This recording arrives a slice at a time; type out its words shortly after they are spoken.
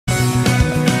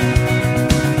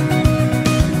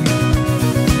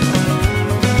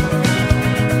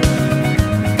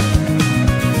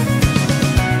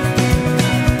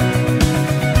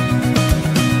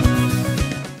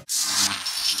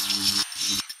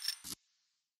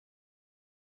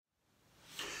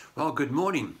Well, good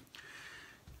morning.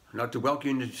 I'd like to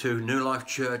welcome you to New Life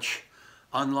Church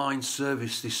online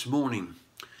service this morning.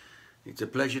 It's a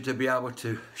pleasure to be able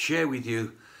to share with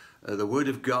you the Word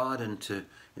of God and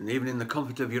even in the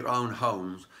comfort of your own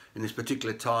homes in this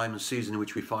particular time and season in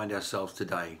which we find ourselves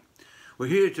today. We're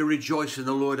here to rejoice in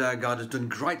the Lord our God has done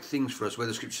great things for us, where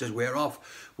the scripture says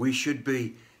whereof we should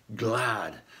be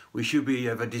glad. We should be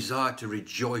of a desire to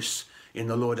rejoice in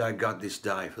the Lord our God this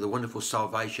day for the wonderful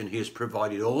salvation he has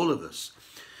provided all of us.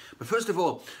 But first of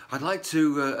all, I'd like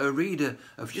to read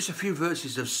just a few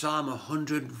verses of Psalm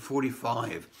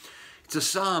 145. It's a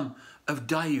psalm of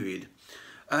David.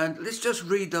 And let's just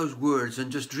read those words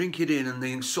and just drink it in and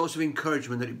the source of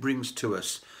encouragement that it brings to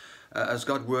us as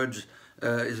God's words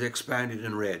is expounded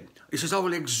and read. It says, I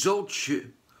will exalt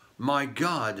you, my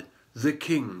God, the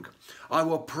King. I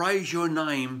will praise your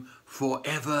name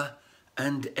forever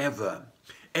and ever.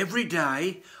 Every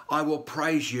day I will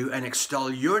praise you and extol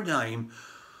your name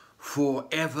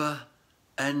forever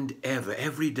and ever.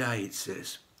 Every day, it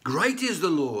says. Great is the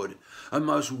Lord and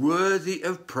most worthy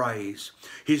of praise.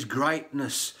 His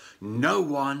greatness no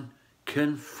one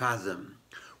can fathom.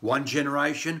 One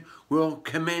generation will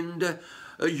commend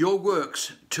your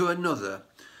works to another,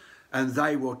 and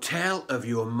they will tell of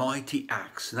your mighty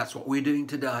acts. And that's what we're doing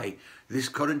today, this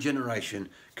current generation,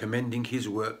 commending his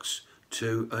works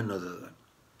to another.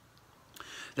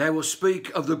 They will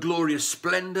speak of the glorious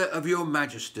splendor of your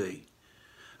majesty,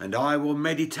 and I will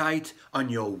meditate on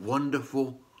your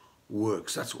wonderful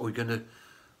works. That's what we're going to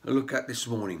look at this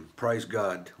morning. Praise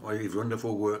God, his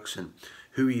wonderful works and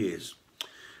who he is.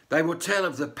 They will tell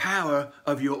of the power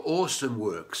of your awesome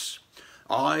works.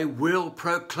 I will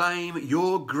proclaim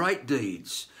your great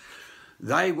deeds.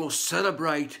 They will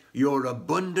celebrate your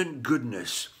abundant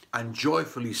goodness and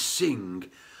joyfully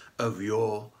sing of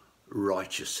your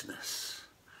righteousness.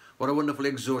 What a wonderful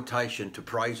exhortation to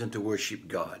praise and to worship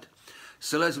God.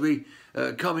 So as we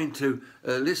come into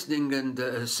listening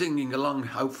and singing along,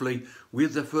 hopefully,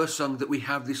 with the first song that we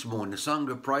have this morning, the song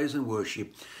of praise and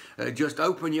worship, just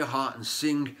open your heart and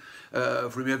sing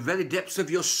from the very depths of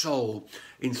your soul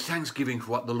in thanksgiving for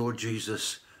what the Lord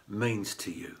Jesus means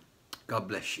to you. God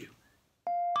bless you.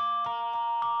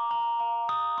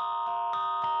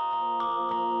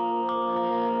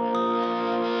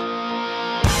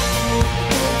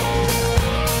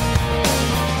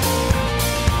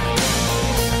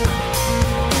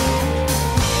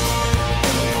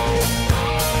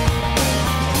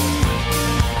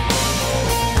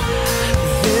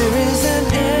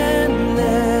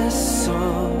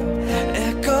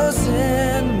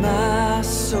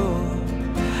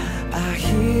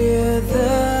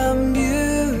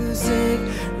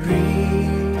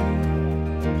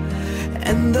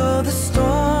 And though the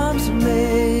storms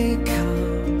may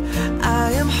come,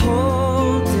 I am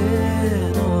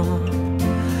holding on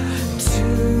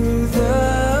to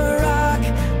the rock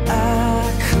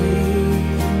I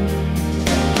cling.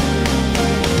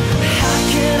 How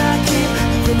can I keep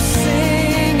from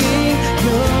singing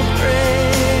your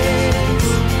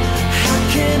praise? How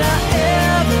can I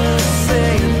ever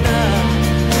say enough?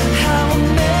 How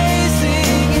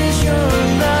amazing is your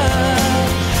love?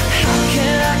 How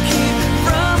can I keep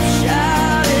from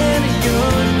shouting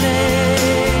your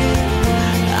name?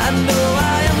 I know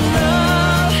I am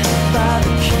loved by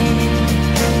the King,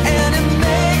 and it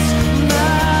makes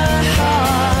my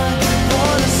heart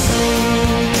wanna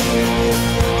sing.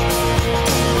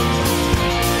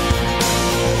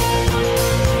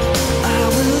 I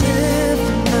will lift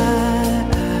my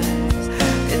eyes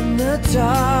in the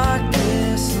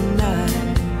darkest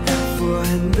night, for I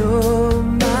know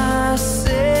my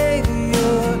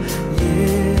Savior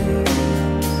lives,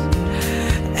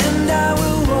 and I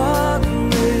will walk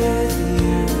with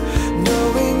you,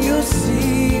 knowing you'll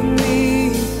see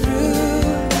me through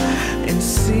and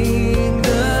sing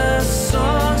the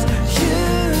songs you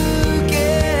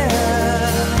give.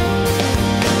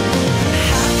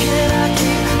 How can I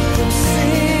keep from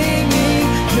singing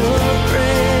your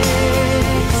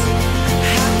praise?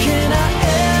 How can I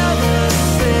ever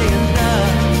say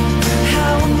enough?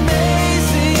 How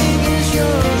amazing is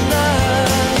your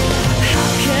love? How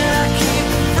can I keep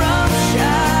from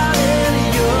shouting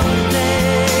your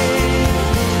name?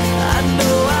 I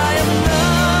know I am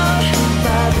loved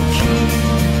by the King,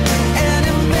 and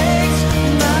it makes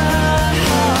my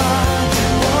heart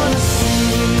wanna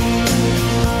sing.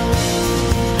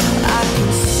 I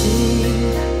can sing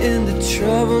in the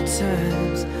troubled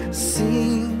times,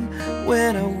 sing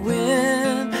when I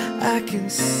win. I can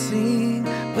sing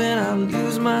when I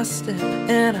lose my step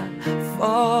and I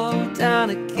fall down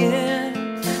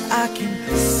again. I can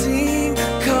sing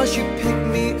 'cause you pick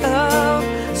me up,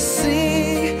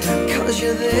 sing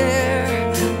you're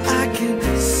there. I can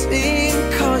sing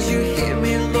 'cause you hear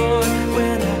me, Lord,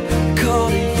 when I call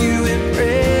to you in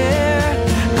prayer.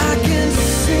 I can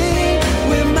sing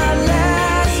with my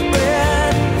last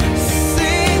breath,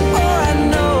 sing for I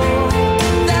know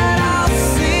that I'll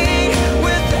sing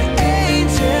with the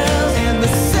angels and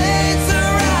the saints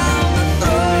around the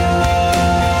throne.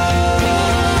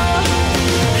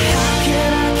 How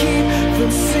can I keep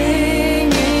from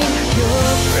singing your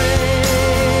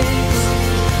praise?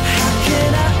 How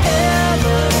can I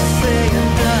ever say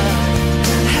enough?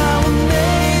 How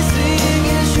amazing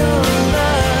is your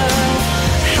love?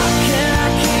 How can I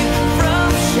keep from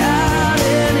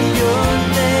shouting your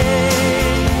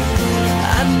name?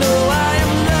 I know I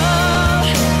am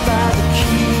loved by the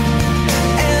King,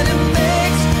 and it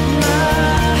makes my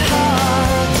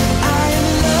heart. I am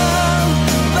loved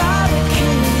by the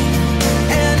King,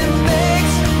 and it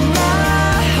makes my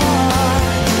heart.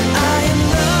 I am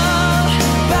loved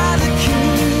by the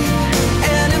King,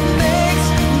 and it makes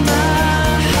my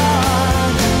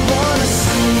heart wanna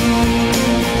sing.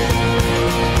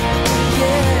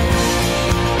 Yeah,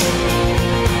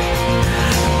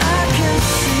 I can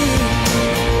sing.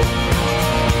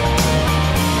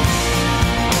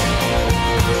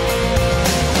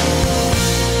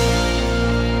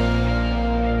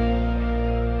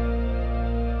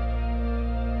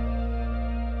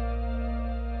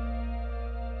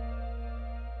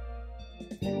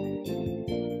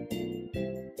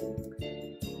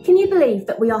 Can you believe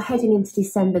that we are heading into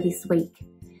December this week?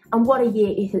 And what a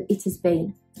year it has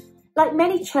been. Like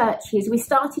many churches, we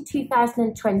started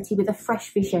 2020 with a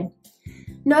fresh vision.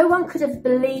 No one could have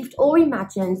believed or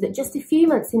imagined that just a few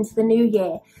months into the new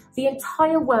year, the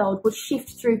entire world would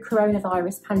shift through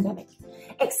coronavirus pandemic,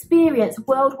 experience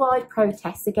worldwide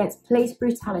protests against police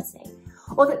brutality,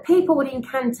 or that people would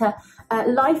encounter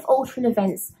life-altering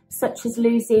events such as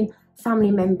losing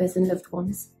family members and loved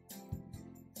ones.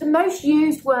 The most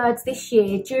used words this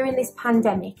year during this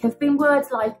pandemic have been words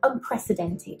like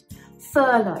unprecedented,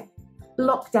 furlough,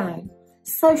 lockdown,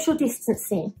 social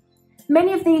distancing.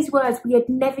 Many of these words we had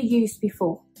never used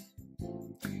before.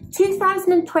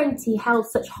 2020 held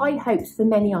such high hopes for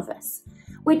many of us.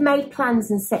 We'd made plans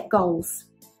and set goals.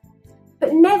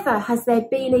 But never has there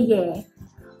been a year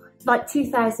like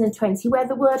 2020 where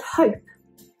the word hope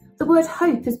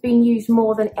has been used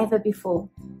more than ever before.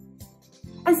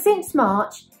 And since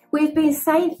March, we've been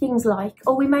saying things like,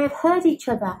 or we may have heard each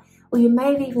other, or you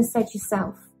may have even said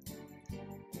yourself,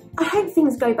 I hope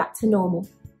things go back to normal.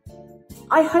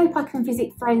 I hope I can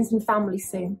visit friends and family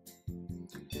soon.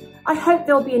 I hope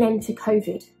there'll be an end to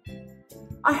COVID.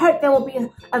 I hope there will be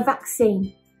a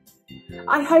vaccine.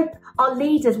 I hope our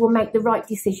leaders will make the right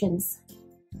decisions.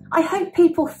 I hope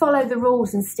people follow the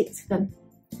rules and stick to them.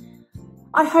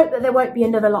 I hope that there won't be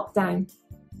another lockdown.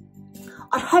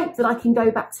 I hope that I can go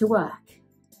back to work.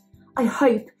 I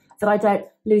hope that I don't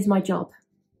lose my job.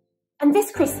 And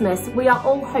this Christmas, we are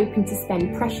all hoping to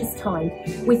spend precious time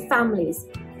with families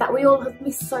that we all have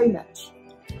missed so much.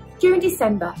 During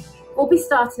December, we'll be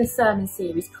starting a sermon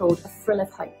series called A Thrill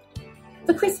of Hope.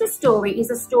 The Christmas story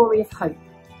is a story of hope.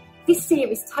 This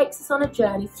series takes us on a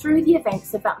journey through the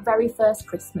events of that very first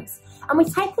Christmas, and we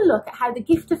take a look at how the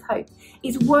gift of hope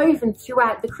is woven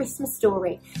throughout the Christmas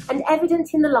story and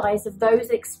evident in the lives of those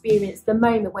that experienced the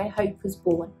moment when hope was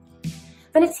born.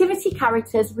 The nativity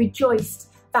characters rejoiced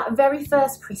that very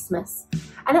first Christmas,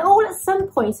 and all at some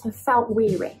point have felt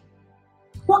weary.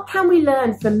 What can we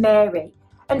learn from Mary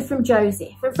and from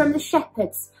Joseph and from the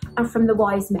shepherds and from the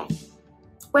wise men?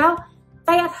 Well,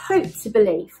 they had hope to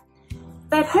believe.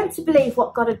 They had hope to believe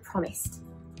what God had promised.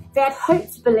 They had hope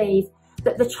to believe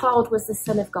that the child was the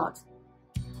Son of God.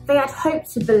 They had hope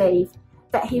to believe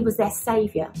that he was their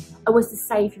saviour and was the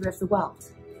saviour of the world.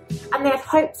 And they had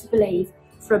hope to believe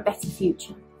for a better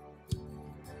future.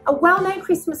 A well-known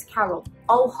Christmas carol,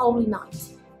 O Holy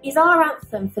Night, is our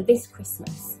anthem for this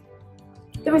Christmas.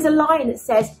 There is a line that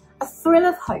says, a thrill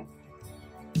of hope,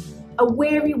 a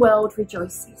weary world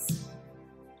rejoices,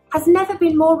 has never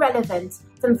been more relevant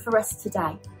than for us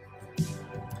today.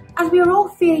 As we are all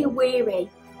feeling weary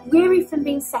from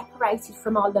being separated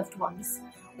from our loved ones,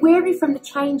 weary from the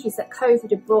changes that COVID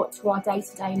had brought to our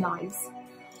day-to-day lives,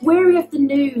 weary of the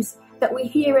news that we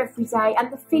hear every day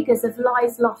and the figures of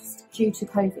lives lost due to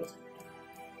COVID.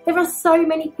 There are so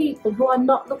many people who are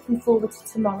not looking forward to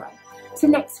tomorrow, to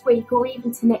next week or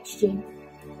even to next year.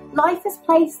 Life has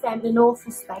placed them in an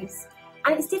awful space,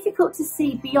 and it's difficult to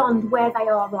see beyond where they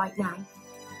are right now.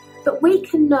 But we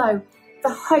can know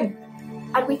the hope,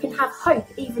 and we can have hope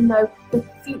even though the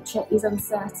future is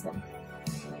uncertain.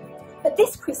 But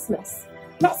this Christmas,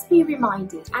 let's be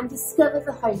reminded and discover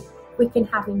the hope we can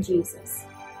have in Jesus.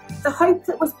 The hope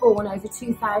that was born over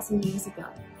 2,000 years ago,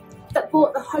 that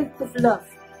brought the hope of love,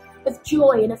 of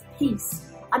joy and of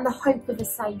peace, and the hope of a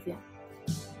Saviour.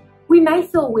 We may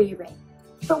feel weary,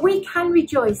 but we can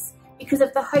rejoice because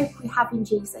of the hope we have in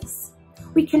Jesus.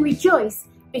 We can rejoice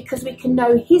because we can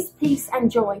know his peace and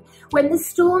joy when the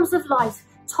storms of life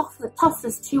toss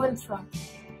us to and fro.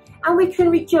 And we can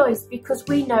rejoice because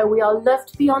we know we are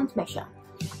loved beyond measure.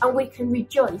 And we can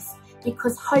rejoice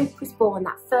because hope was born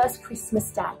that first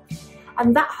Christmas day.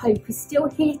 And that hope is still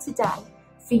here today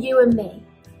for you and me.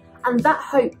 And that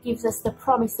hope gives us the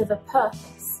promise of a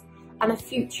purpose and a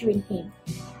future in him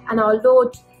and our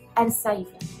Lord and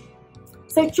Saviour.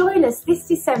 So join us this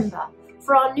December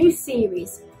for our new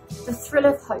series, The Thrill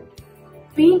of Hope.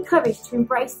 Be encouraged to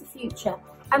embrace the future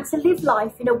and to live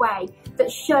life in a way that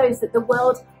shows that the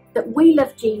world that we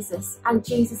love Jesus and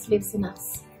Jesus lives in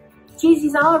us. Jesus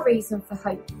is our reason for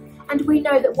hope, and we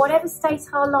know that whatever state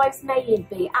our lives may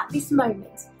be at this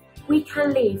moment, we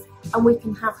can live and we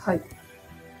can have hope.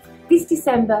 This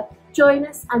December, join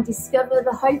us and discover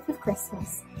the hope of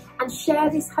Christmas and share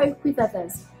this hope with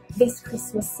others this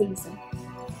Christmas season.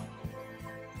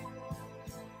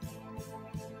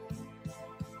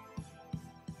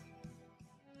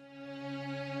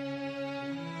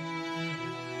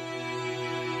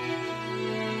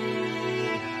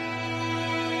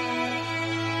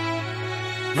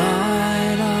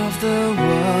 Light of the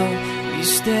world, you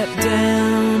step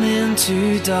down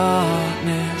into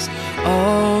darkness.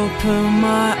 Open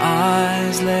my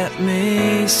eyes, let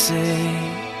me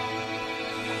see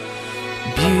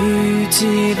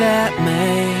beauty that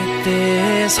made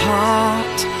this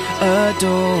heart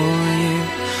adore you.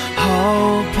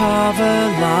 Hope of a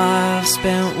life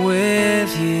spent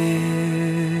with you.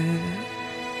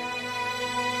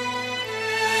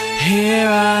 Here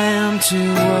I am to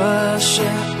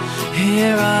worship,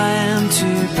 here I am to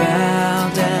bow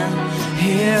down.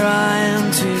 Here I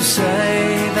am to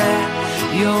say that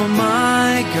you're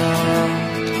my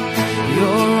God.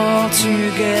 You're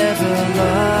altogether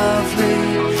lovely,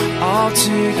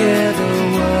 altogether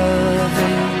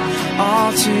worthy,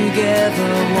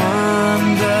 altogether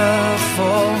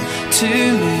wonderful to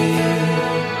me.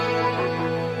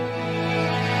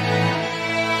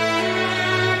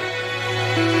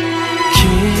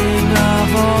 King of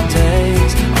all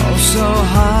days, oh so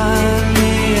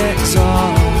highly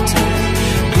exalted,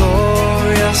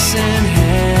 glorious in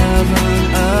heaven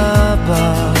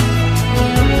above.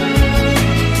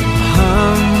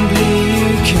 Humbly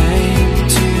you came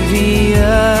to the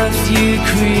earth you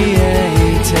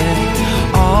created,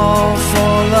 all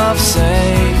for love's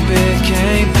sake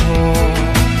became poor.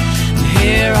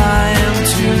 Here I am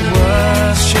to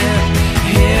worship,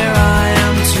 here I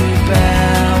am to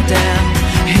bow down.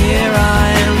 Here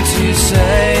I am to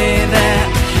say that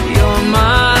you're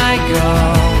my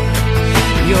God.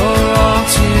 You're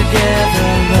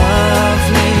altogether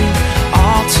lovely,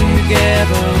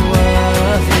 altogether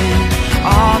worthy,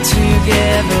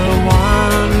 altogether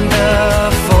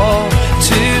wonderful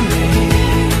to me.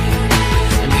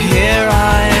 And here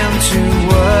I am to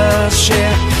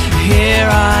worship, here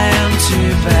I am to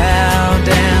bow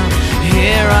down.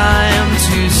 Here I am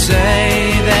to say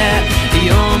that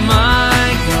you're my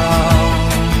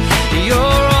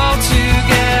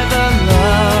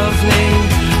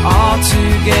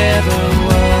altogether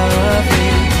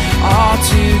worthy,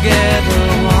 altogether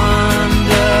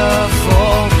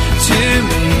wonderful to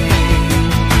me.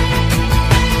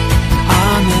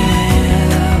 I'll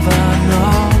never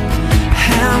know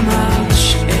how much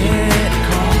it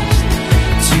cost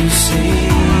to see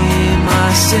my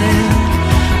sin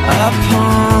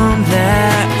upon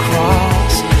that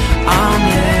cross. I'll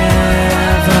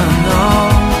never know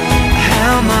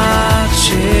how much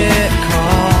it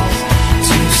cost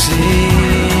to see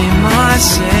my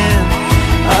sin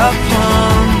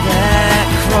upon that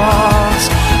cross.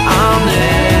 I'll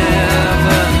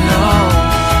never know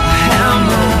how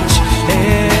much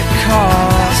it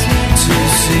cost to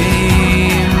see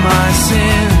my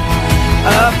sin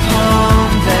upon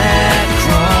that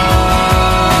cross.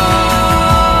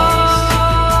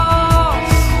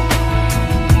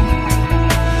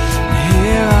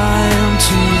 Here I am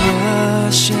to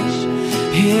worship,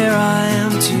 here I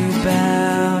am to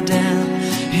bow down.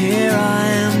 Here I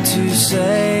am to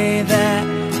say that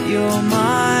you're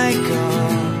my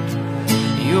God.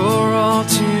 You're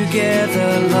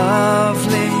altogether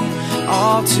lovely,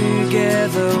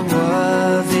 altogether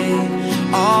worthy,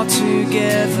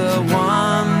 altogether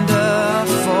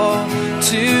wonderful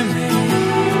to me.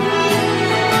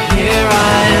 Here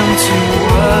I am to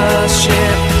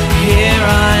worship, here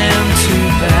I am to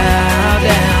bow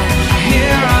down.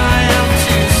 Here I am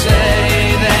to say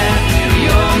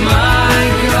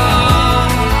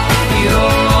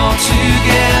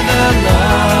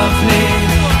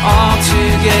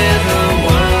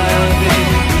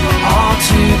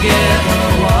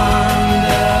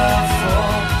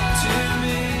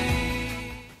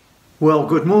Well,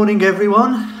 good morning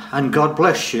everyone, and God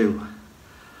bless you.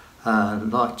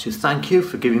 I'd like to thank you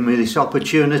for giving me this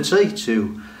opportunity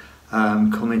to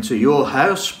come into your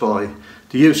house by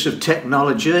the use of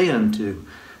technology and to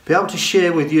be able to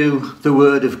share with you the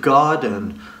Word of God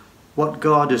and what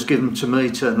God has given to me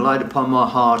to and laid upon my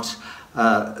heart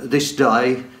this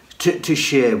day to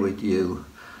share with you.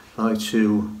 I'd like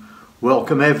to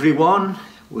welcome everyone,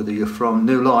 whether you're from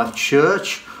New Life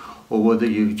Church or whether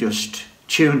you've just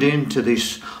tuned in to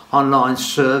this online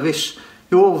service.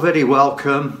 You're all very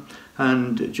welcome,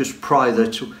 and just pray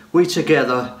that we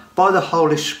together by the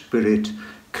Holy Spirit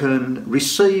can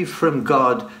receive from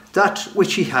God that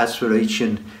which he has for each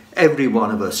and every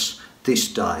one of us this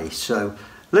day. So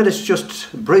let us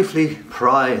just briefly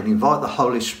pray and invite the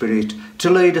Holy Spirit to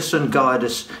lead us and guide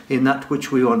us in that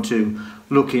which we want to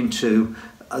look into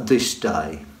this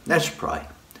day. Let's pray.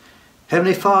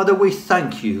 Heavenly Father, we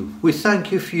thank you. We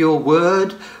thank you for your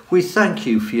word. We thank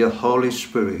you for your Holy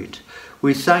Spirit.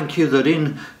 We thank you that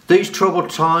in these troubled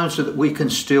times that we can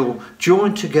still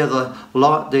join together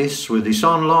like this with this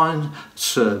online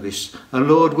service. And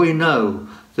Lord, we know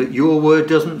that your word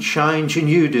doesn't change and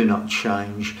you do not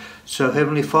change. So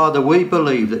Heavenly Father, we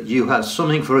believe that you have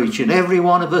something for each and every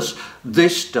one of us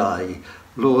this day.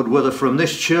 Lord, whether from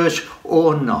this church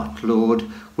or not, Lord,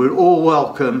 we're all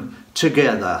welcome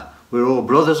together. We're all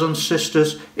brothers and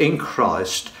sisters in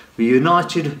Christ. We're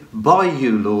united by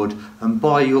you, Lord, and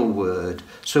by your word.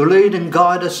 So lead and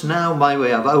guide us now. May we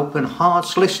have open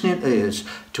hearts, listening ears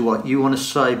to what you want to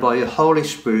say by your Holy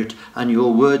Spirit and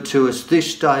your word to us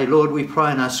this day. Lord, we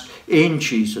pray and ask in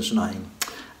Jesus' name.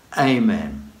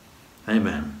 Amen.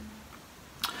 Amen.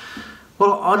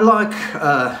 Well, I'd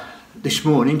like this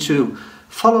morning to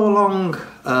follow along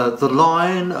the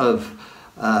line of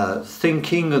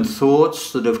thinking and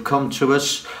thoughts that have come to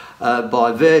us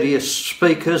by various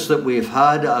speakers that we've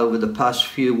had over the past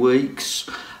few weeks,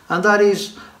 and that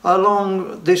is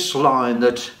along this line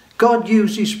that God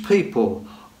uses people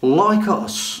like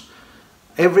us,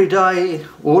 everyday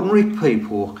ordinary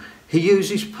people. He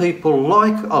uses people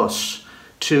like us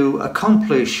to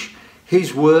accomplish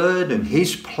his word and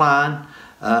his plan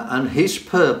and his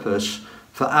purpose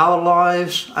for our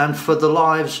lives and for the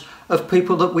lives of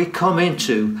people that we come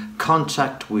into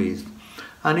contact with.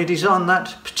 And it is on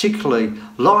that particularly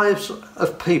lives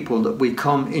of people that we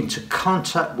come into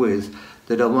contact with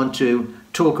that I want to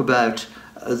talk about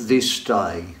this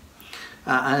day.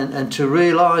 And to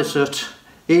realise that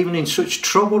even in such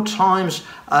troubled times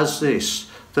as this,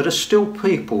 there are still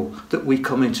people that we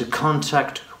come into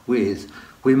contact with.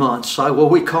 We might say, well,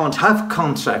 we can't have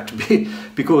contact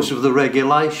because of the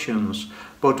regulations,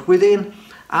 but within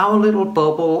our little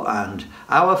bubble and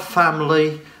our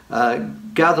family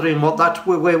gathering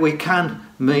where we can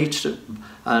meet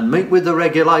and meet with the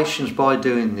regulations by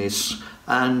doing this,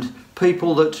 and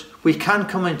people that we can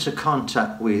come into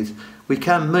contact with, we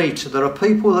can meet. There are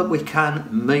people that we can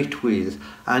meet with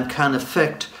and can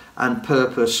affect and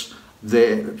purpose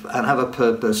and have a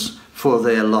purpose for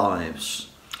their lives.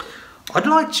 I'd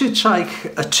like to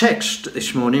take a text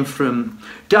this morning from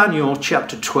Daniel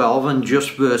chapter 12 and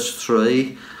just verse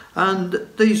 3. And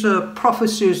these are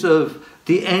prophecies of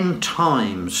the end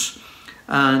times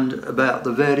and about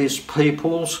the various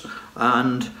peoples.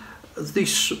 And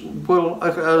this will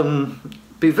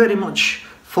be very much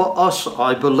for us,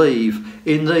 I believe,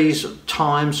 in these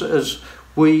times as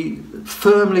we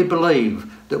firmly believe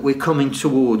that we're coming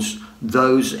towards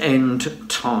those end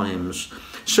times.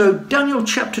 So Daniel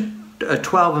chapter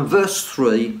 12 and verse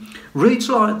 3 reads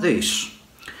like this: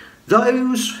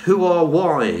 "Those who are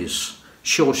wise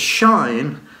shall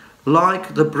shine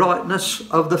like the brightness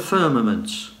of the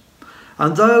firmament,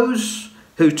 and those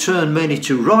who turn many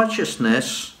to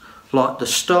righteousness like the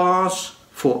stars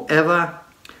forever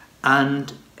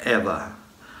and ever."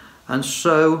 And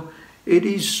so it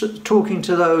is talking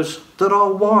to those that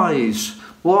are wise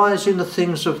in the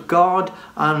things of God,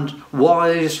 and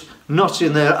wise not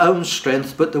in their own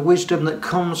strength, but the wisdom that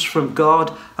comes from God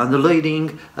and the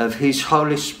leading of his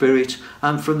Holy Spirit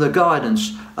and from the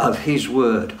guidance of his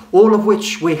word, all of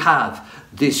which we have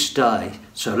this day.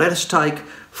 So let us take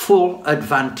full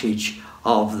advantage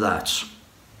of that.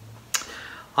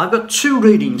 I've got two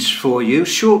readings for you,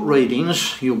 short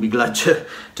readings, you'll be glad to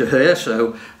hear,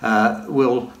 so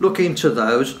we'll look into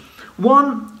those.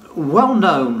 One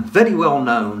very well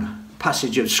known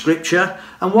passage of scripture,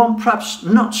 and one perhaps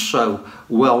not so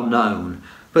well known.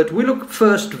 But we look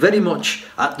first very much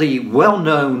at the well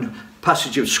known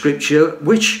passage of scripture,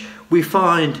 which we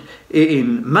find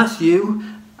in Matthew,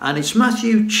 and it's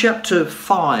Matthew chapter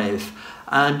 5,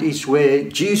 and it's where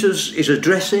Jesus is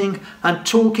addressing and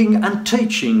talking and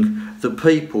teaching the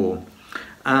people.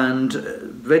 and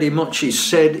very much is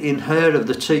said in her of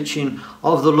the teaching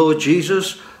of the Lord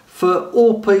Jesus for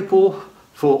all people,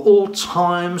 for all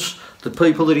times, the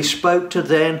people that he spoke to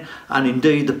then, and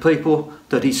indeed the people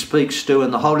that he speaks to,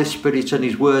 and the Holy Spirit and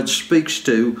his word speaks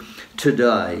to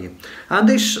today. And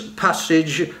this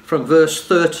passage from verse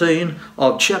 13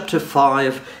 of chapter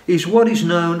 5 is what is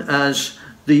known as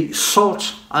the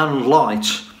salt and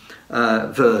light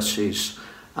verses,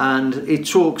 and it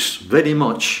talks very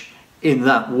much in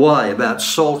that way about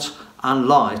salt and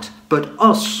light, but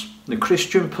us, the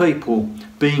Christian people,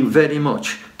 being very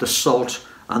much the salt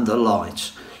and the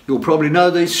light. You'll probably know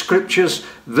these scriptures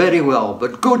very well,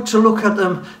 but good to look at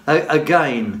them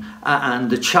again, and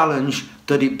the challenge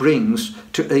that it brings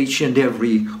to each and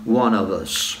every one of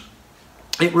us.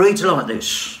 It reads like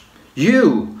this: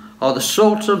 "You are the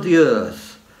salt of the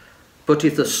earth, but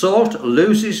if the salt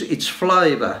loses its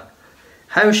flavour,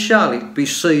 how shall it be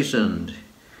seasoned?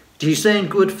 It is then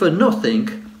good for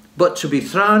nothing but to be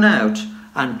thrown out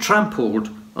and trampled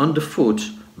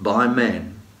underfoot by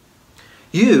men.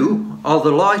 You are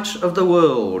the light of the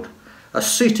world. A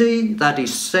city that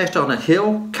is set on a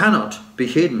hill cannot be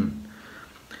hidden.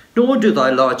 Nor do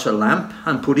they light a lamp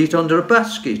and put it under a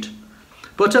basket,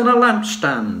 but on a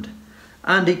lampstand,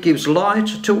 and it gives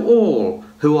light to all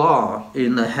who are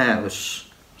in the house.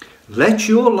 Let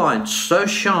your light so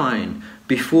shine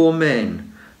before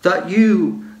men that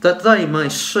they may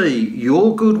see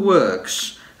your good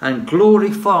works and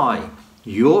glorify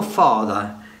your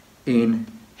Father in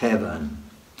heaven."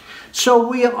 So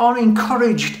we are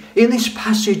encouraged in this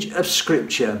passage of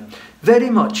Scripture very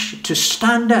much to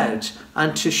stand out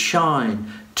and to shine,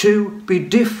 to be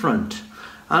different.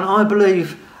 And I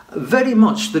believe very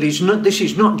much that this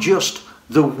is not just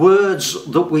the words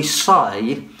that we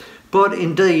say, but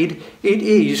indeed it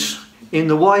is in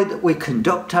the way that we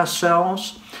conduct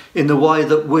ourselves, in the way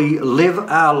that we live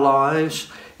our lives,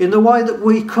 in the way that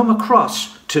we come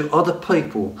across to other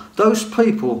people, those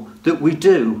people that we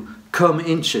do come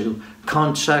into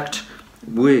contact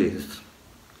with.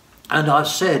 And I've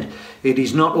said it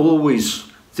is not always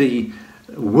the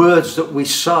words that we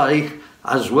say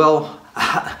as well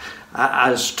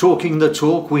as talking the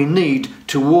talk. We need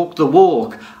to walk the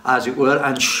walk, as it were,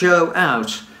 and show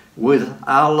out with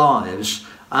our lives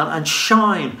and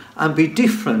shine and be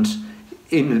different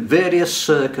in various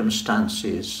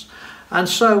circumstances. And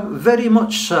so, very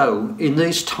much so, in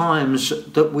these times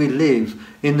that we live,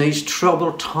 in these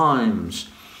troubled times,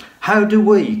 how do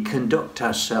we conduct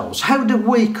ourselves? How do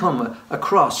we come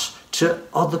across to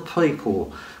other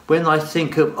people when they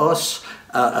think of us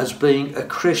as being a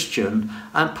Christian,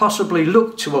 and possibly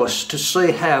look to us to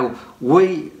see how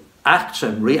we act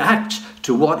and react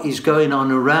to what is going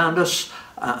on around us,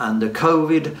 and the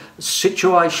COVID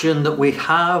situation that we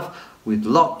have with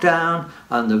lockdown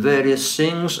and the various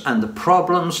things and the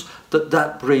problems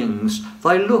that brings?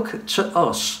 They look to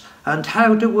us, and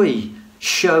how do we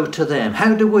show to them?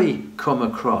 How do we come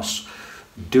across?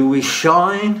 Do we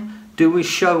shine? Do we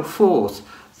show forth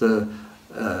the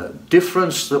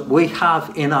difference that we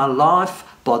have in our life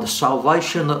by the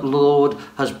salvation that the Lord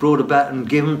has brought about and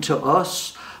given to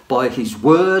us, by his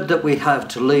word that we have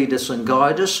to lead us and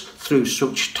guide us through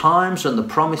such times and the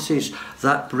promises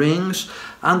that brings,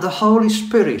 and the Holy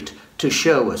Spirit to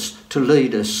show us, to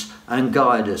lead us and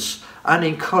guide us and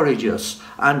encourage us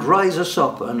and raise us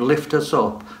up and lift us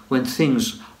up when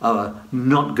things are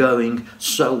not going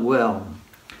so well.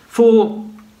 For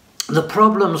the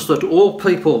problems that all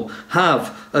people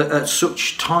have at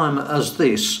such time as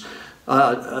this,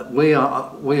 we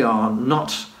are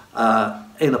not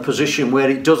in a position where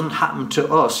it doesn't happen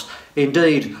to us.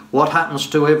 Indeed, what happens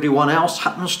to everyone else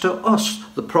happens to us.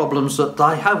 The problems that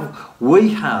they have, we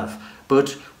have.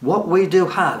 But what we do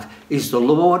have is the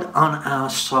Lord on our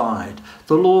side.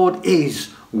 The Lord is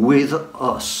with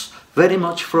us. Very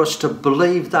much for us to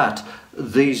believe that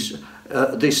this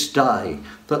day,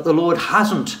 that the Lord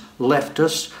hasn't left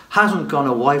us, hasn't gone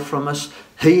away from us.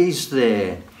 He's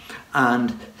there,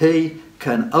 and he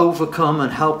can overcome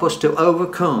and help us to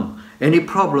overcome any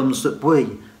problems that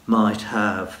we might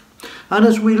have. And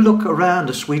as we look around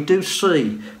us, we do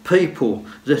see people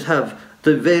that have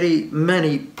the very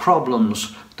many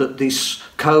problems that this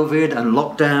COVID and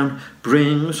lockdown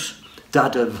brings,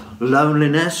 that of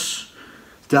loneliness,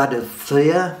 that of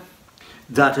fear,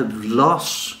 that of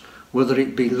loss, whether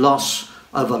it be loss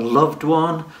of a loved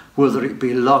one, whether it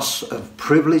be loss of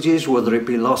privileges, whether it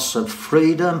be loss of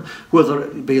freedom, whether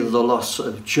it be the loss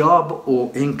of job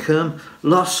or income.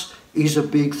 Loss is a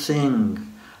big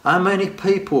thing. How many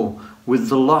people with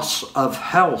the loss of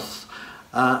health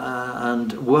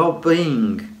and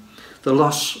well-being, the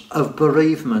loss of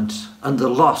bereavement and the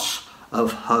loss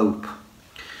of hope.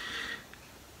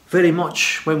 Very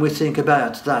much when we think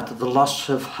about that, the loss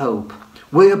of hope,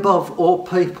 we above all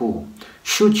people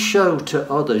should show to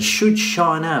others, should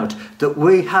shine out that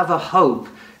we have a hope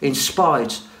in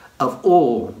spite of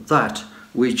all that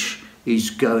which is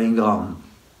going on.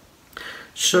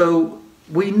 So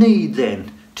we need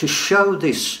then to show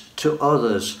this to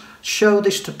others, show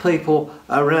this to people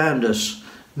around us,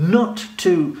 not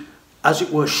to, as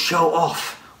it were, show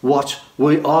off what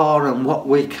we are and what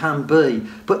we can be,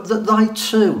 but that they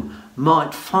too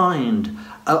might find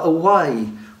a way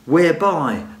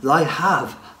whereby they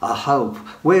have a hope,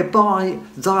 whereby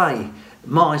they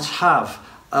might have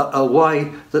a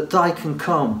way that they can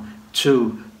come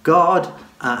to God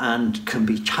and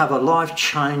have a life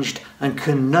changed and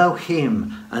can know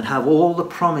him and have all the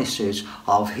promises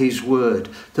of his word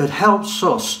that helps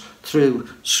us through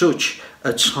such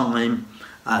a time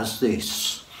as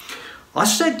this. I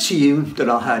said to you that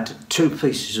I had two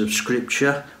pieces of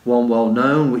scripture, one well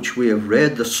known which we have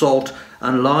read, the salt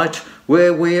and light,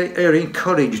 where we are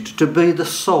encouraged to be the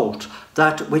salt,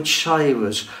 that which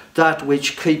savours, that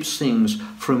which keeps things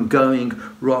from going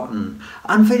rotten,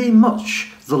 and very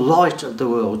much the light of the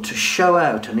world to show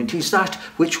out, and it is that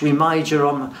which we major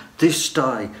on this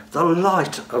day, the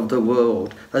light of the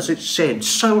world, as it said,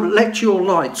 so let your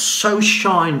light so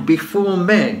shine before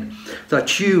men that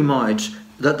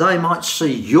they might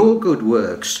see your good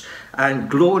works and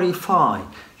glorify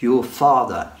your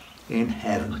Father in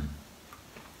heaven.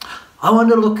 I want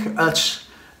to look at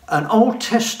an Old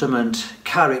Testament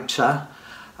character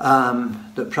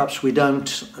that perhaps we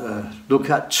don't look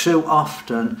at too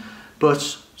often,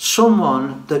 but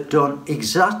someone that done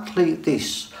exactly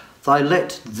this. They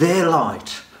let their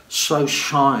light so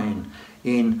shine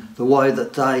in the way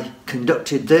that they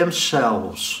conducted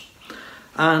themselves.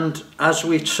 And as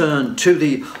we turn to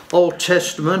the Old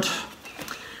Testament,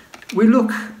 we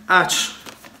look at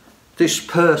this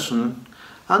person,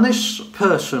 and this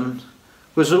person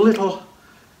was a little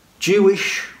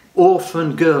Jewish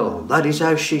orphan girl. That is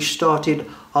how she started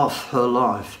off her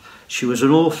life. She was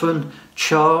an orphan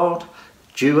child,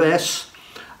 Jewess,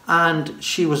 and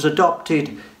she was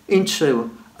adopted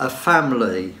into a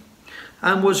family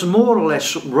and was more or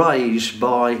less raised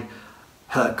by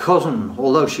her cousin.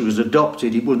 Although she was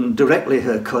adopted, it wasn't directly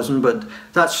her cousin, but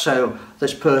that's how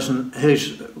this person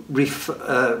is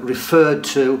referred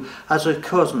to as a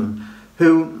cousin,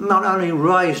 who not only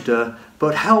raised her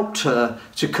but helped her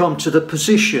to come to the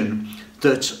position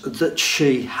that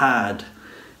she had.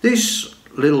 This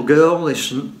little girl,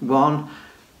 this one,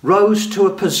 rose to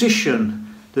a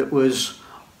position that was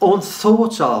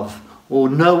unthought of, or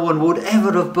no one would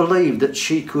ever have believed that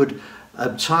she could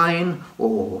obtain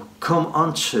or come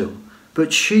onto.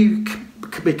 But she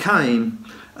became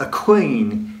a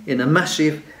queen in a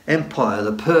massive empire,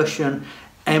 the Persian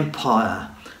Empire.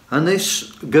 And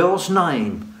this girl's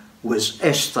name was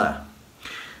Esther.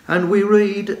 And we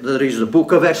read, there is the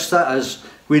book of Esther, as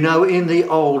we know, in the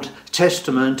Old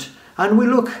Testament. And we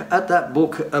look at that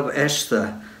book of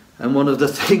Esther. And one of the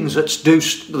things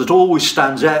that always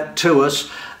stands out to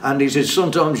us, and is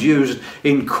sometimes used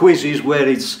in quizzes where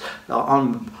it's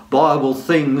on Bible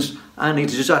things, and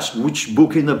it is asked which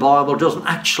book in the Bible doesn't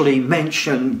actually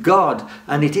mention God,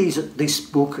 and it is this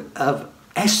book of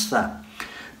Esther.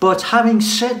 But having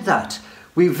said that,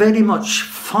 we very much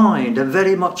find and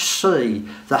very much see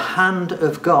the hand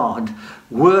of God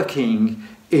working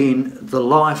in the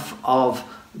life of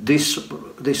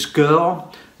this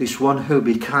girl, this one who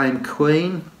became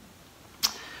queen.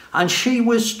 And she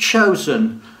was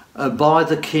chosen by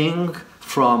the king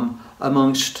from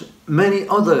amongst many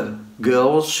other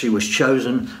girls. She was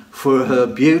chosen for her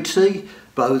beauty,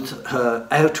 both her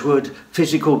outward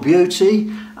physical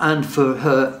beauty and for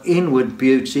her inward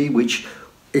beauty, which,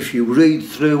 if you read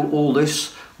through all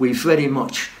this, we very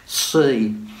much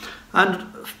see. And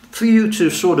for you to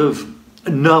sort of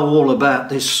know all about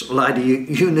this lady,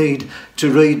 you need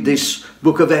to read this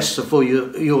book of Esther for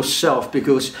yourself,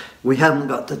 because we haven't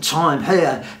got the time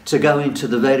here to go into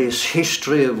the various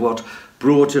history of what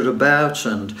brought her about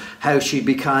and how she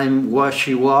became where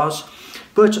she was.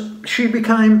 But she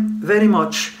became very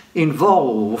much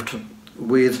involved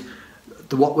with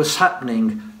what was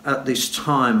happening at this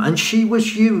time, and she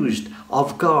was used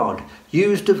of God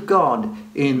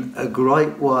in a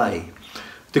great way.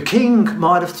 The king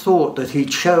might have thought that he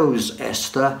chose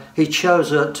Esther, he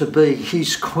chose her to be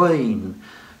his queen,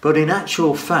 but in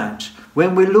actual fact,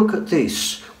 when we look at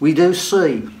this, we do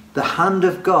see the hand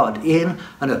of God in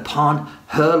and upon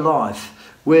her life,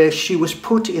 where she was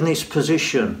put in this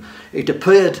position. It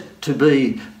appeared to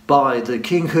be by the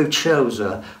king who chose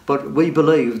her, but we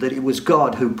believe that it was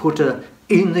God who put her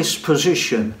in this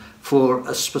position for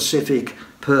a specific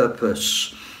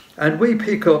purpose. And we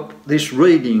pick up this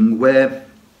reading where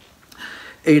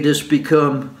it has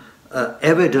become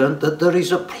evident that there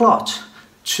is a plot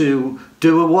to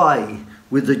do away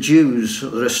with the Jews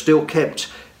that are still kept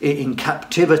in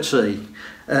captivity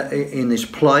in this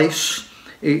place.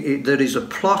 There is a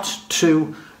plot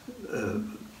to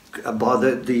by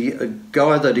the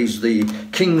guy that is the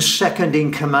king's second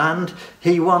in command.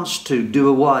 He wants to do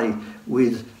away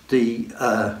with the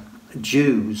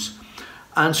Jews,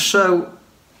 and so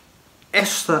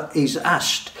Esther is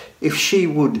asked if she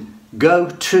would go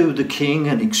to the king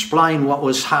and explain what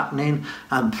was happening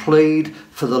and plead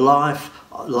for the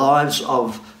lives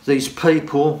of these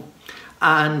people,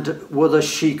 and whether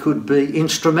she could be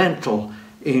instrumental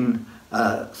in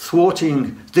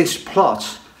thwarting this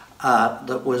plot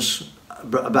that was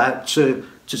about to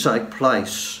take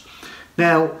place.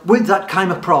 Now, with that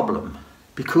came a problem,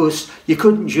 because you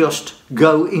couldn't just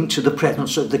go into the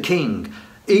presence of the king.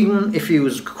 Even if he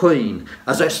was queen,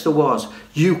 as Esther was,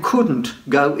 you couldn't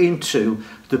go into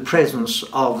the presence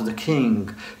of the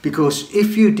king, because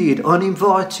if you did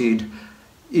uninvited,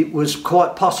 it was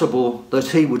quite possible that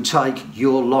he would take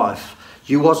your life.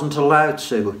 You wasn't allowed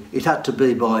to. It had to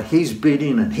be by his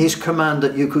bidding and his command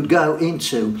that you could go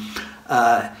into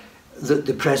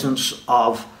the presence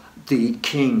of the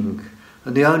king.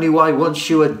 And the only way, once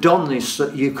you had done this,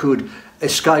 that you could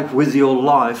escape with your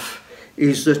life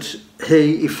is that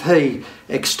if he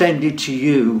extended to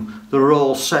you the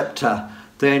royal scepter,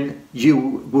 then you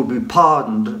would be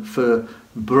pardoned for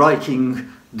breaking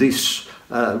this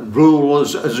rule,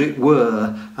 as it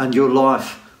were, and your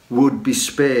life would be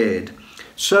spared.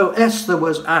 So Esther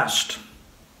was asked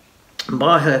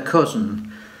by her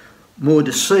cousin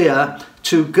Mordecai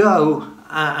to go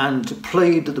and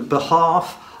plead the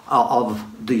behalf of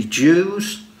the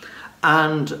Jews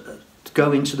and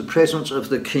go into the presence of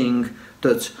the king,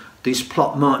 that this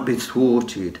plot might be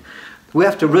thwarted. We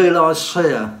have to realise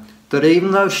here that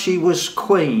even though she was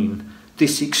queen,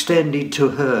 this extended to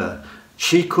her.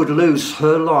 She could lose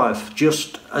her life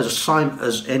just as same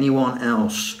as anyone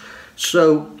else.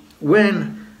 So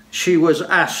when she was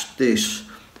asked this,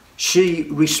 she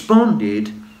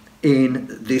responded in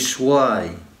this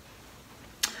way.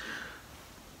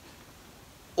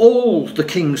 All the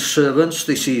king's servants,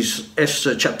 this is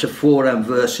Esther chapter 4 and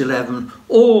verse 11,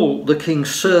 all the king's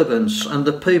servants and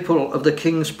the people of the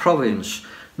king's province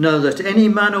know that any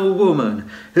man or woman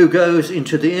who goes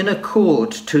into the inner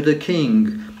court to the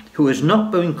king, who has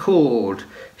not been called,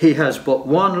 he has but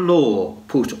one law: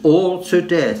 put all to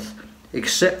death,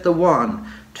 except the one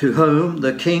to whom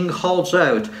the king holds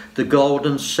out the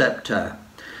golden scepter,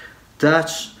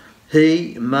 that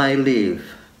he may live.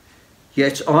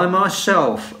 Yet I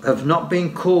myself have not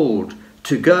been called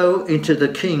to go into the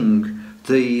king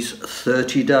these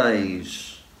 30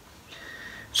 days.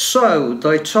 So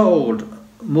they told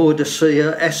Mordecai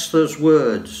Esther's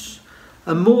words,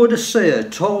 and Mordecai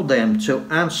told them to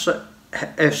answer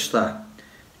Esther,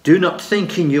 "Do not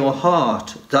think in your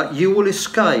heart that you will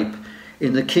escape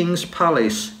in the king's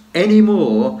palace any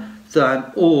more than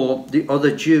all the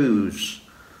other Jews.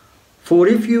 For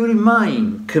if you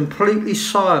remain completely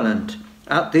silent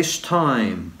at this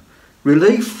time,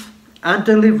 relief and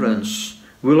deliverance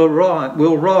will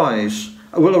arise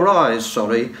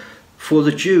for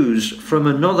the Jews from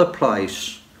another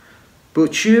place,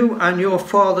 but you and your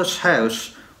father's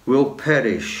house will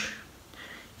perish.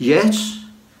 Yet,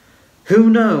 who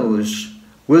knows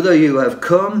whether you have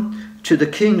come to the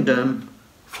kingdom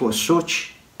for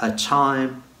such a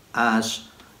time as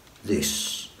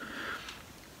this."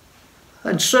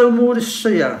 And so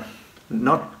Mordecai,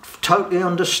 not totally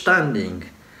understanding,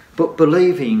 but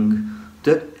believing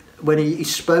that when he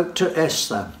spoke to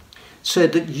Esther,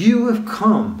 said that you have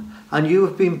come and you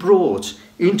have been brought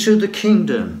into the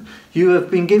kingdom. You have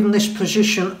been given this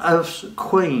position as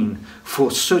queen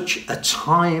for such a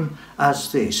time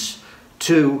as this,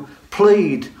 to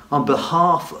plead on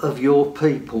behalf of your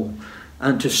people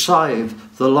and to save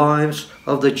the lives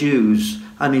of the Jews,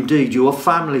 and indeed your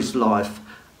family's life,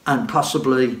 and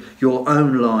possibly your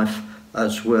own life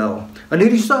as well. And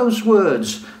it is those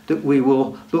words that we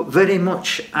will look very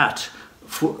much at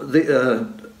for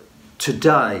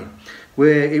today,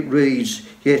 where it reads,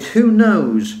 "Yet who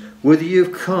knows whether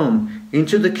you've come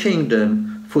into the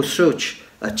kingdom for such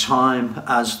a time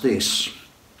as this."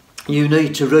 You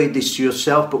need to read this to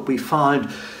yourself, but we find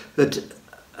that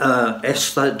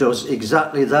Esther does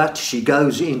exactly that. She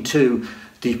goes into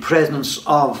the presence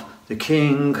of the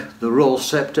king. The royal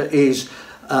scepter is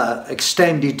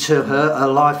extended to her. Her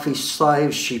life is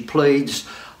saved. She pleads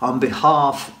on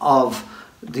behalf of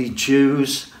the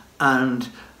Jews, and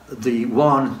the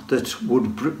one that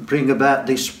would bring about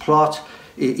this plot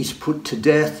is put to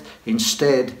death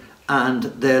instead, and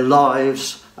their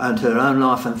lives and her own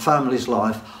life and family's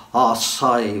life are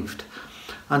saved.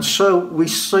 And so we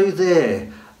see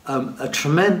there a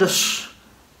tremendous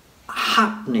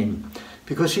happening,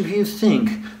 because if you think,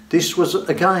 this was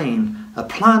again a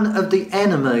plan of the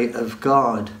enemy of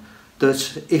God,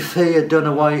 that if he had done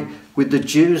away with the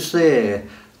Jews there,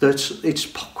 that it's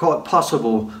quite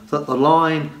possible that the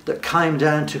line that came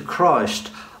down to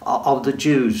Christ of the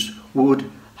Jews would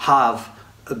have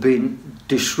been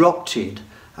disrupted,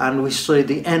 and we see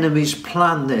the enemy's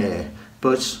plan there.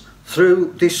 But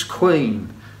through this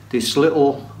queen, this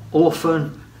little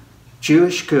orphan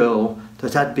Jewish girl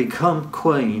that had become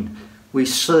queen, we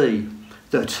see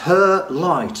that her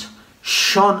light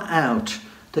shone out,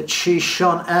 that she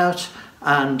shone out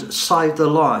and saved the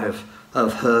life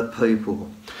of her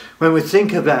people. When we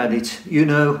think about it, you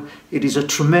know, it is a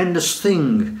tremendous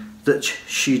thing that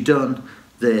she done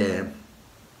there.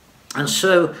 And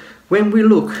so when we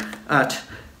look at,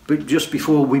 but just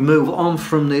before we move on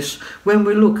from this, when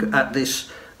we look at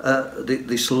this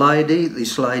this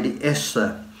lady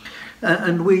Esther,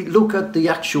 and we look at the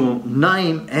actual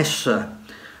name Esther,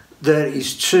 there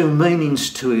is two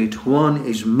meanings to it. One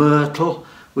is myrtle,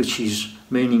 which is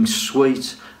meaning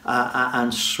sweet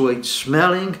and sweet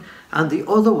smelling, and the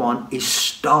other one is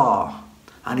star,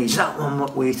 and is that one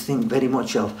what we think very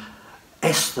much of?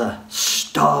 Esther,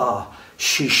 star,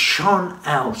 she shone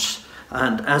out,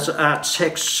 and as our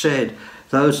text said,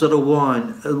 those that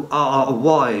are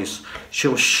wise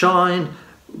shall shine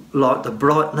like the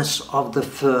brightness of the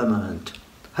firmament.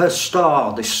 Her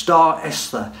star, the star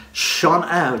Esther, shone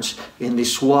out in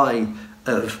this way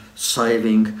of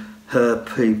saving her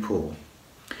people.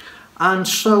 And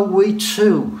so we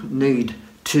too need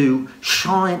to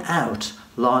shine out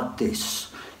like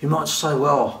this. You might say,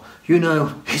 well, you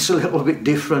know, it's a little bit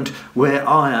different where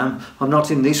I am. I'm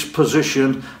not in this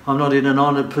position. I'm not in an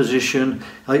honoured position.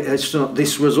 It's not,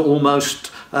 this was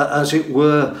almost, as it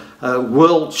were,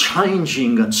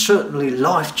 world-changing and certainly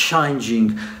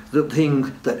life-changing, the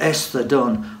thing that Esther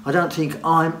done. I don't think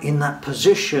I'm in that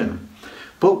position.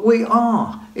 But we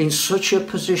are in such a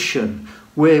position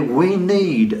where we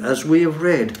need, as we have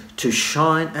read, to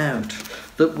shine out,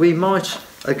 that we might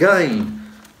again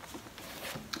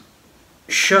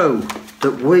show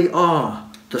that we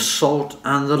are the salt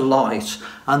and the light,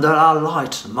 and that our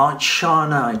light might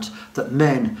shine out, that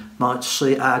men might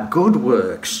see our good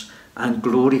works and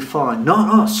glorify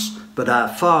not us but our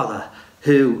Father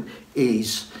who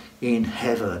is in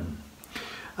heaven.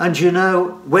 And you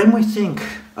know, when we think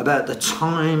about the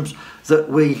times that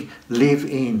we live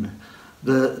in,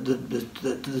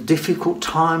 the difficult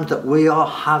time that we are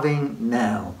having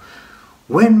now,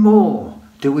 when more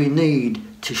do we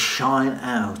need to shine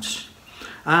out?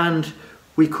 And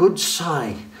we could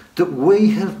say that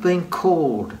we have been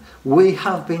called, we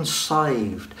have been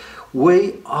saved,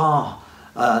 we are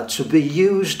to be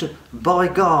used by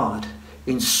God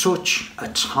in such a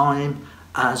time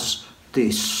as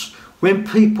this, when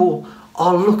people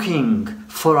are looking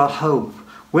for a hope,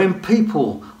 when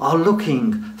people are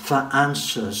looking for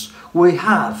answers. We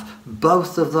have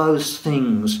both of those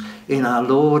things in our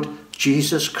Lord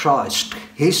Jesus Christ,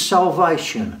 his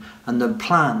salvation and the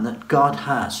plan that God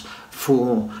has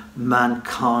for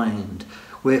mankind,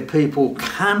 where people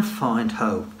can find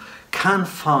hope, can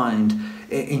find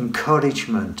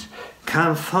encouragement,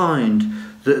 can find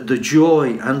the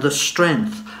joy and the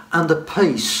strength and the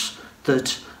peace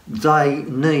that they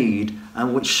need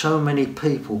and which so many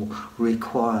people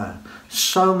require.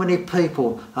 So many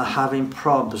people are having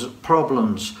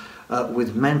problems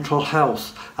with mental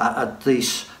health at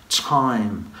this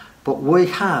time, but we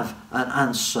have an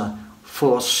answer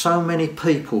for so many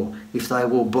people if they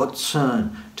will but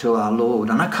turn to our Lord.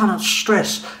 And I cannot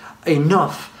stress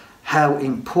enough how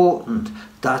important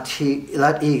that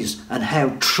is, and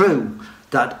how true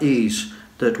that is,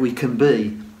 that we can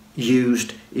be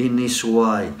used in this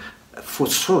way for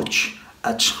such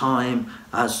a time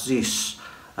as this.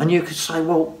 And you could say,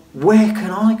 well, where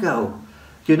can I go?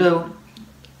 You know,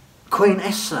 Queen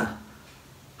Esther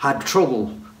had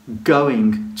trouble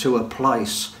going to a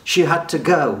place. She had to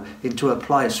go into a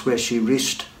place where she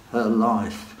risked her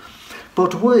life.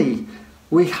 But we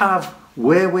have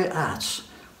where we're at.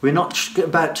 We're not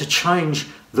about to change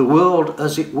the world,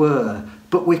 as it were,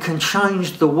 but we can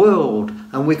change the world,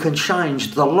 and we can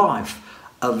change the life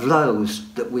of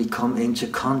those that we come into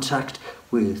contact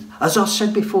with. As I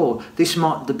said before, this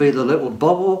might be the little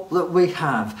bubble that we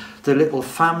have, the little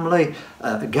family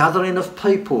gathering of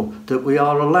people that we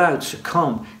are allowed to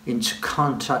come into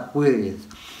contact with.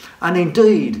 and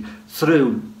indeed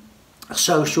through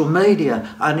social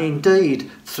media, and indeed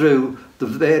through the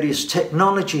various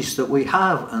technologies that we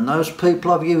have, and those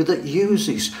people of you that use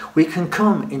this, we can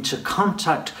come into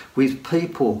contact with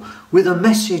people with a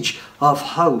message of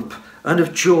hope and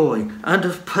of joy and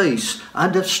of peace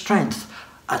and of strength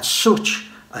at such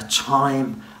a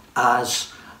time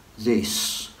as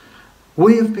this.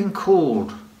 We have been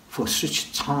called for such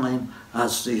a time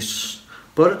as this.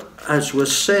 But as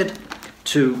was said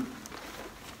to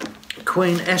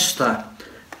Queen Esther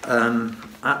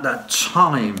at that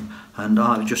time, and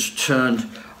I've just turned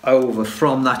over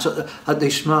from that at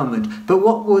this moment, but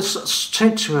what was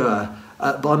said to her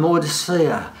by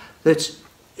Mordecai, that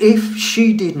if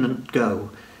she didn't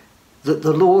go, that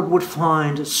the Lord would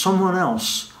find someone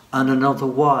else and another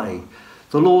way.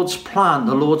 The Lord's plan,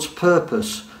 the Lord's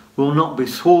purpose will not be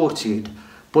thwarted,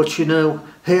 but you know,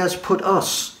 he has put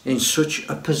us in such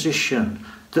a position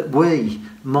that we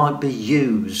might be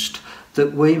used,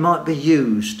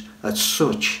 at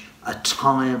such a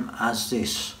time as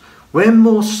this. When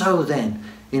more so then,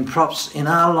 perhaps in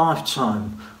our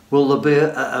lifetime, will there be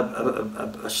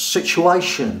a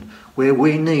situation where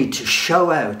we need to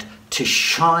show out, to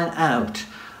shine out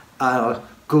our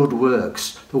good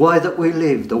works, the way that we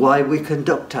live, the way we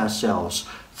conduct ourselves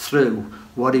through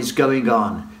what is going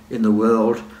on in the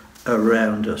world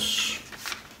around us.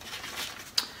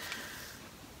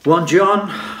 1 John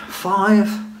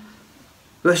 5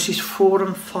 verses 4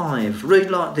 and 5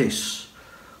 read like this: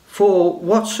 For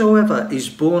whatsoever is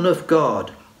born of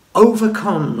God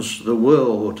overcomes the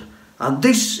world, and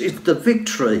this is the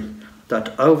victory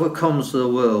that overcomes the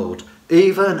world,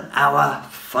 even our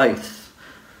faith.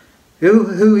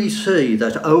 Who is he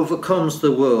that overcomes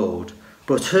the world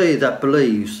but he that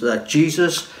believes that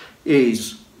Jesus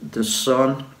is the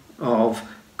Son of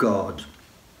God?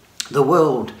 The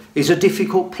world is a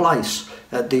difficult place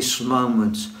at this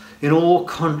moment. In all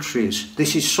countries,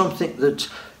 this is something that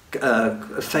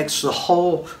affects the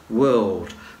whole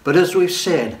world. But as we've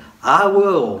said, our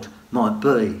world might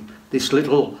be this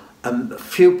little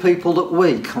few people that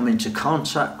we come into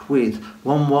contact with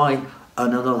one way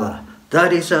and another.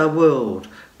 That is our world.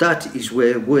 That is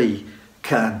where we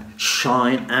can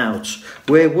shine out,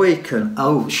 where we can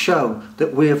show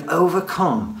that we have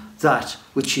overcome that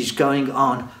which is going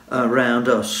on around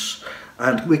us,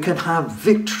 and we can have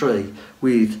victory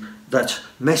with that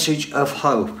message of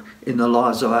hope in the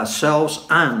lives of ourselves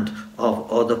and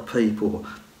of other people.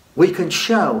 We can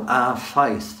show our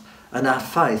faith, and our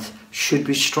faith should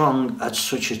be strong at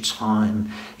such a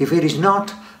time. If it is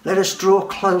not, let us draw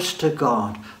close to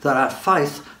God, that our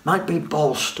faith might be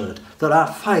bolstered, that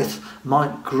our faith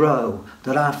might grow,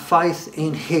 that our faith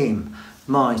in him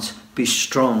might be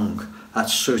strong at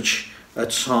such a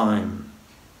time.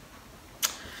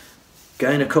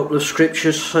 Again, a couple of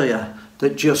scriptures here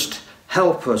that just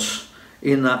help us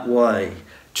in that way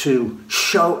to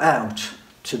show out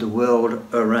to the world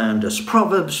around us.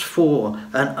 Proverbs 4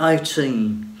 and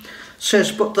 18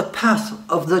 says, But the path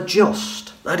of the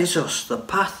just, that is us, the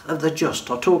path of the just.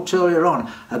 I talked earlier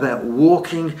on about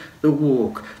walking the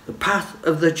walk. The path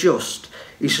of the just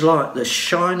is like the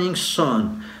shining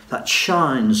sun that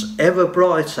shines ever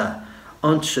brighter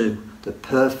unto the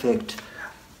perfect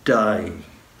day.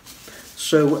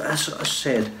 So, as I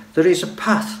said, there is a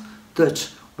path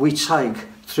that we take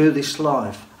through this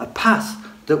life, a path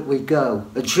that we go,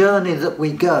 a journey that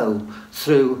we go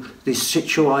through this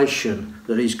situation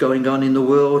that is going on in the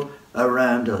world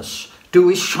around us. Do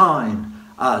we shine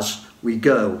as we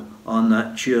go on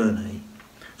that journey?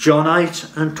 John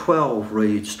 8 and 12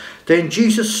 reads, Then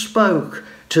Jesus spoke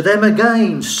to them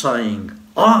again, saying,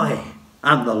 I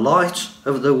am the light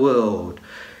of the world.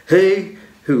 He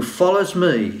who follows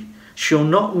me shall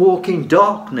not walk in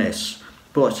darkness,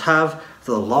 but have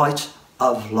the light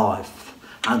of life.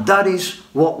 And that is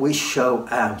what we show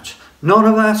out. Not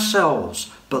of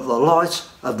ourselves, but the light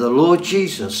of the Lord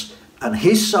Jesus and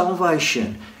his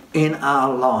salvation in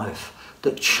our life,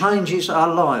 that changes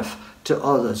our life to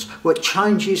others, what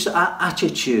changes our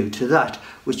attitude to that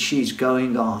which is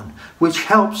going on, which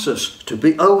helps us to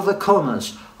be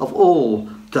overcomers of all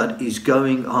that is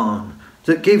going on,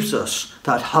 that gives us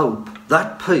that hope,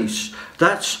 that peace,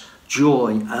 that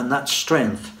joy and that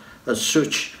strength at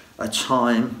such a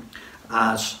time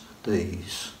as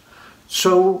these.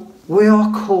 So we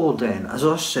are called then, as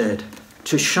I said,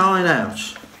 to shine out.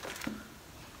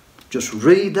 Just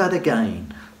read that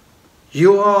again.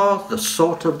 You are the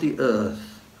salt of the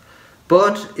earth.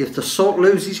 But if the salt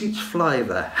loses its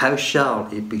flavour, how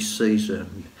shall it be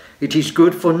seasoned? It is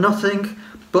good for nothing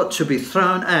but to be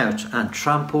thrown out and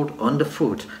trampled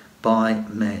underfoot by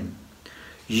men.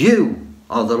 You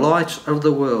are the light of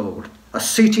the world. A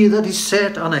city that is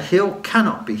set on a hill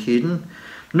cannot be hidden,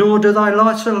 nor do they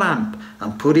light a lamp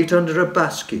and put it under a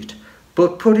basket,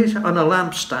 but put it on a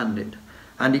lampstand,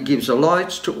 and it gives a light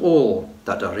to all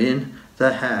that are in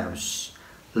the house.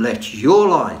 Let your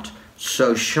light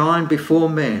so shine before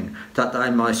men that they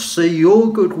may see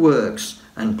your good works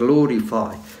and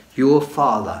glorify your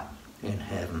Father in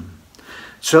heaven.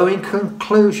 So in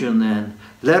conclusion then,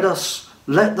 let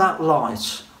that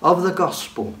light of the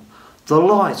gospel, the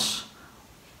light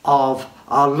of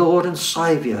our Lord and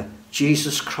Saviour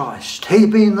Jesus Christ, he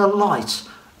being the light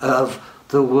of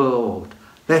the world,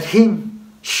 let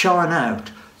him shine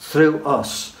out through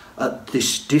us at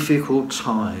this difficult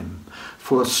time.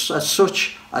 For at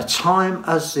such a time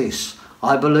as this,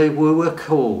 I believe we were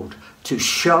called to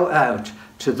show out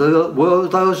to the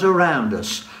world, those around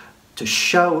us, to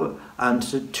show and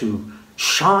to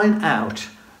shine out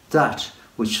that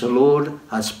which the Lord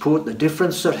has put, the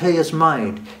difference that he has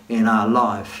made in our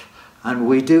life. And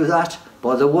we do that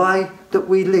by the way that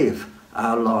we live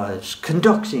our lives,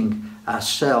 conducting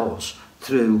ourselves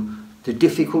through the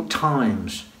difficult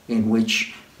times in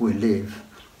which we live.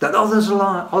 That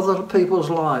other people's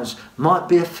lives might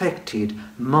be affected,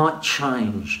 might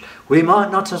change. We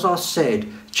might not, as I said,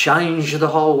 change the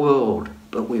whole world,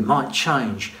 but we might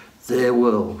change their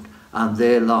world and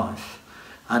their life.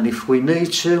 And if we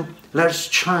need to, let us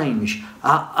change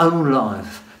our own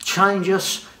life. Change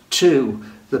us to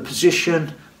the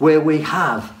position where we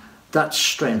have that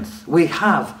strength, we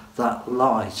have that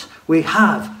light, we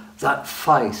have that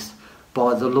faith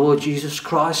by the Lord Jesus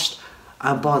Christ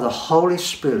and by the Holy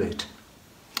Spirit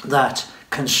that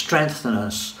can strengthen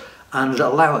us and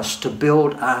allow us to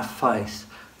build our faith,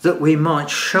 that we might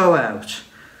show out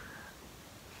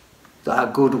our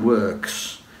good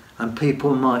works and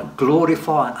people might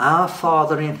glorify our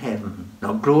Father in heaven,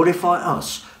 not glorify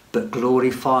us, but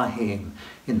glorify him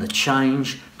in the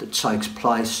change that takes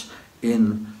place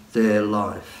in their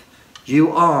life.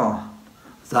 You are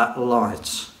that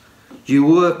light. You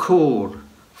were called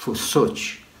for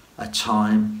such a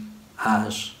time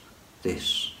as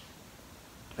this.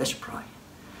 Let's pray.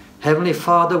 Heavenly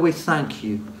Father, we thank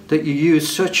you that you use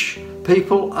such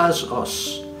people as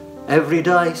us,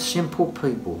 everyday simple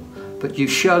people, but you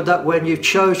showed that when you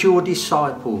chose your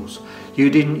disciples. You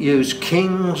didn't use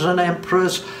kings and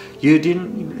emperors, you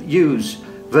didn't use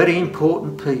very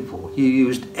important people, you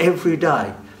used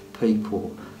everyday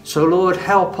people. So Lord,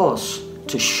 help us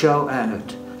to show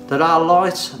out, that our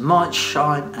light might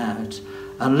shine out,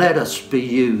 and let us be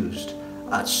used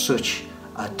at such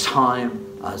a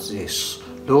time as this.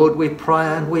 Lord, we pray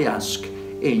and we ask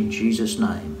in Jesus'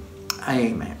 name.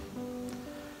 Amen.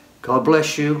 God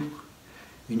bless you.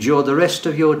 Enjoy the rest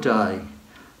of your day.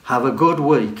 Have a good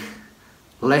week.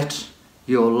 Let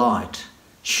your light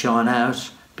shine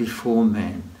out before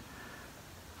men.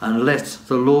 And let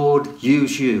the Lord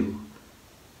use you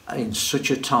in such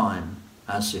a time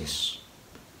as this.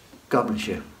 God bless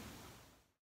you.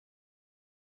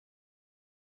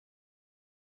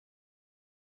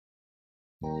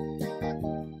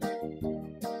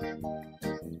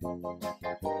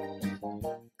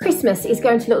 Christmas is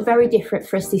going to look very different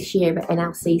for us this year at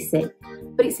NLCC,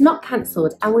 but it's not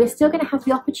cancelled and we're still going to have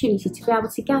the opportunity to be able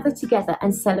to gather together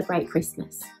and celebrate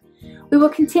Christmas. We will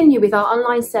continue with our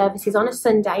online services on a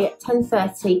Sunday at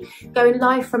 10:30, going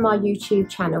live from our YouTube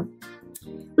channel.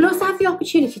 We'll also have the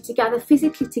opportunity to gather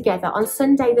physically together on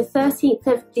Sunday the 13th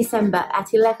of December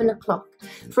at 11 o'clock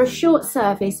for a short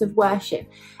service of worship,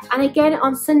 and again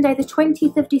on Sunday the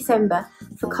 20th of December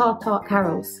for Car Park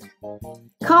Carols.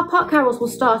 Car Park Carols will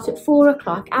start at 4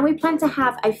 o'clock and we plan to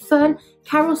have a fun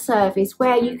carol service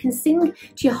where you can sing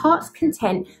to your heart's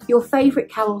content your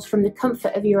favourite carols from the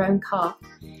comfort of your own car.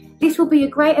 This will be a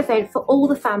great event for all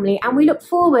the family and we look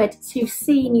forward to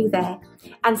seeing you there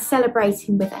and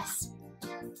celebrating with us.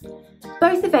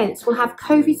 Both events will have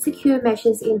COVID secure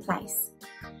measures in place,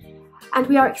 and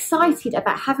we are excited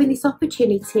about having this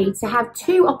opportunity to have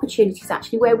two opportunities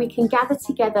actually where we can gather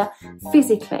together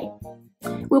physically.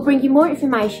 We'll bring you more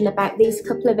information about these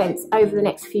couple of events over the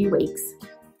next few weeks.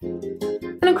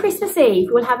 And on Christmas Eve,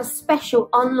 we'll have a special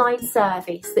online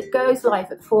service that goes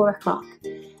live at 4 o'clock.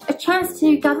 A chance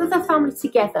to gather the family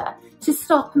together, to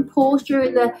stop and pause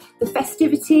during the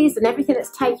festivities and everything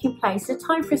that's taking place. A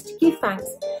time for us to give thanks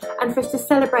and for us to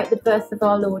celebrate the birth of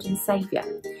our Lord and Saviour.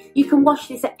 You can watch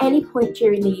this at any point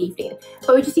during the evening,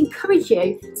 but we just encourage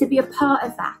you to be a part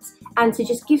of that and to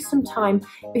just give some time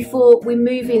before we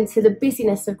move into the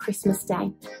busyness of Christmas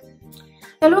Day.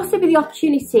 There'll also be the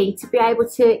opportunity to be able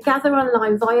to gather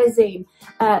online via Zoom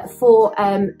for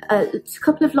a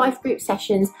couple of life group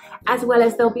sessions, as well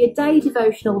as there'll be a day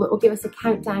devotional that will give us a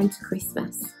countdown to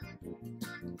Christmas.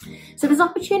 So there's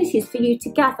opportunities for you to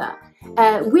gather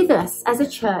with us as a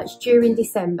church during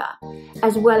December,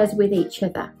 as well as with each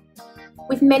other.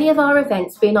 With many of our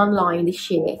events being online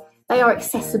this year, they are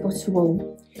accessible to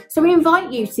all. So we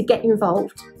invite you to get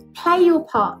involved, play your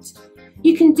part.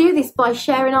 You can do this by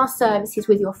sharing our services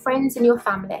with your friends and your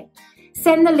family.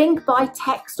 Send the link by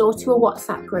text or to a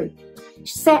WhatsApp group.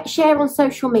 Share on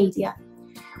social media.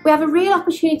 We have a real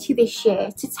opportunity this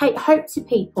year to take hope to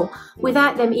people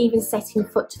without them even setting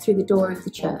foot through the door of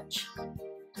the church.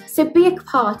 So be a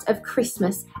part of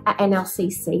Christmas at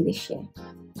NLCC this year.